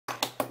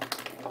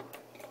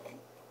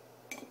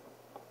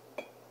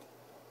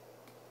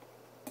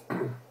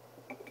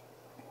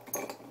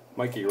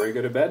Mikey, you ready to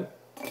go to bed?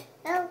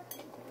 No.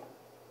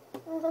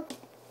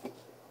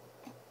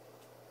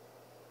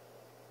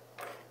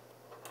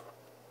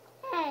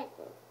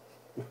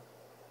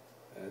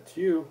 That's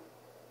you.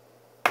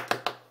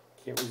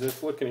 Can't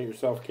resist looking at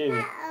yourself, can you?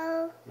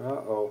 Uh-oh.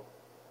 Uh-oh.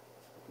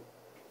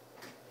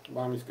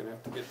 Mommy's gonna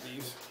have to get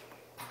these.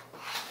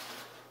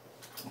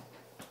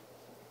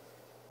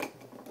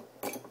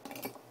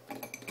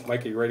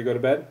 Mikey, you ready to go to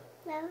bed?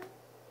 No.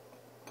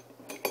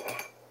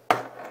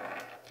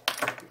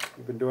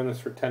 You've been doing this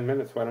for 10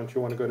 minutes. Why don't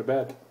you want to go to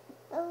bed?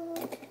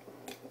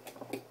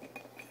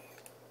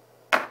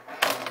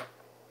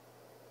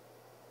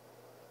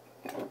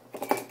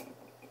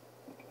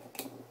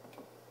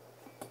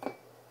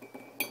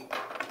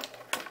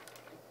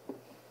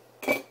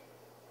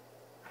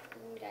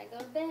 You gotta go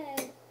to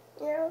bed.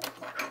 No.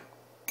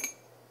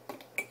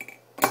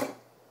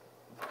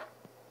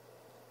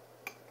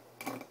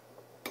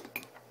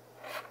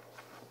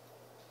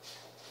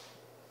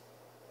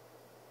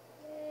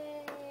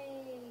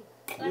 Yay.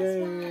 Last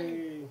Yay!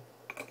 one.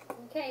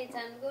 Okay,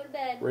 time to go to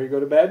bed. Ready to go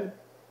to bed?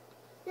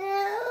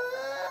 No.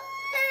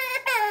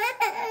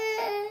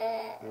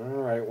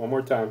 Alright, one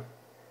more time.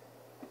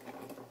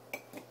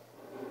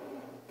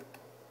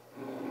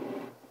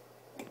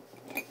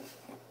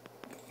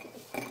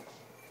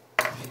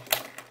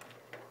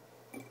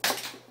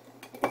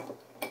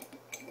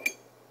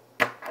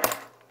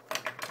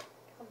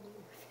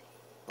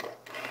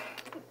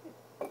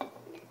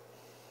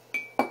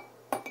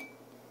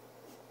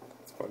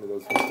 It's funny,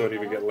 those things don't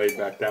even get laid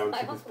back down.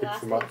 She just picks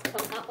them up.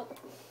 Come out.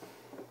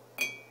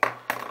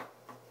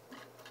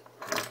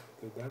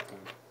 Did that time.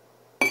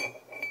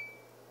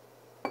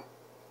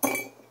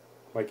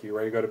 Mikey, you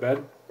ready to go to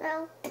bed?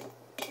 No.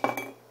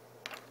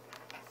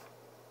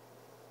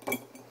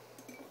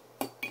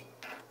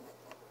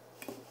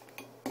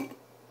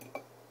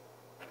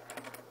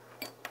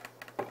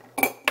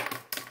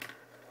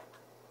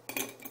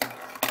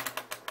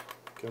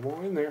 Get them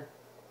all in there.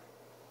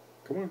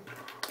 Come on.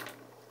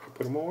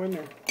 Put them all in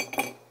there.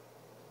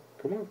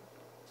 Come on.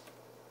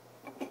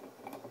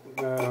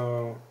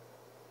 No.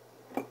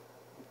 You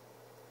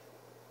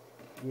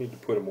need to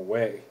put them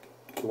away.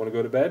 You want to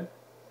go to bed?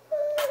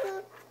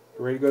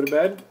 You ready to go to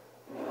bed?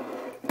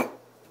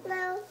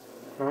 No.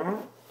 Uh-huh.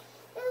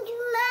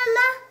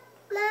 Mama.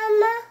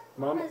 Mama?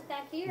 Mama's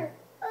back here.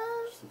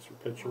 Since your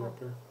picture up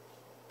there.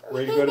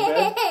 Ready to go to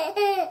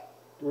bed?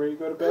 You ready to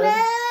go to bed?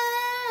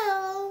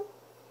 No.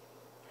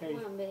 Hey,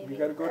 Come on, baby. you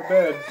gotta go to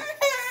bed.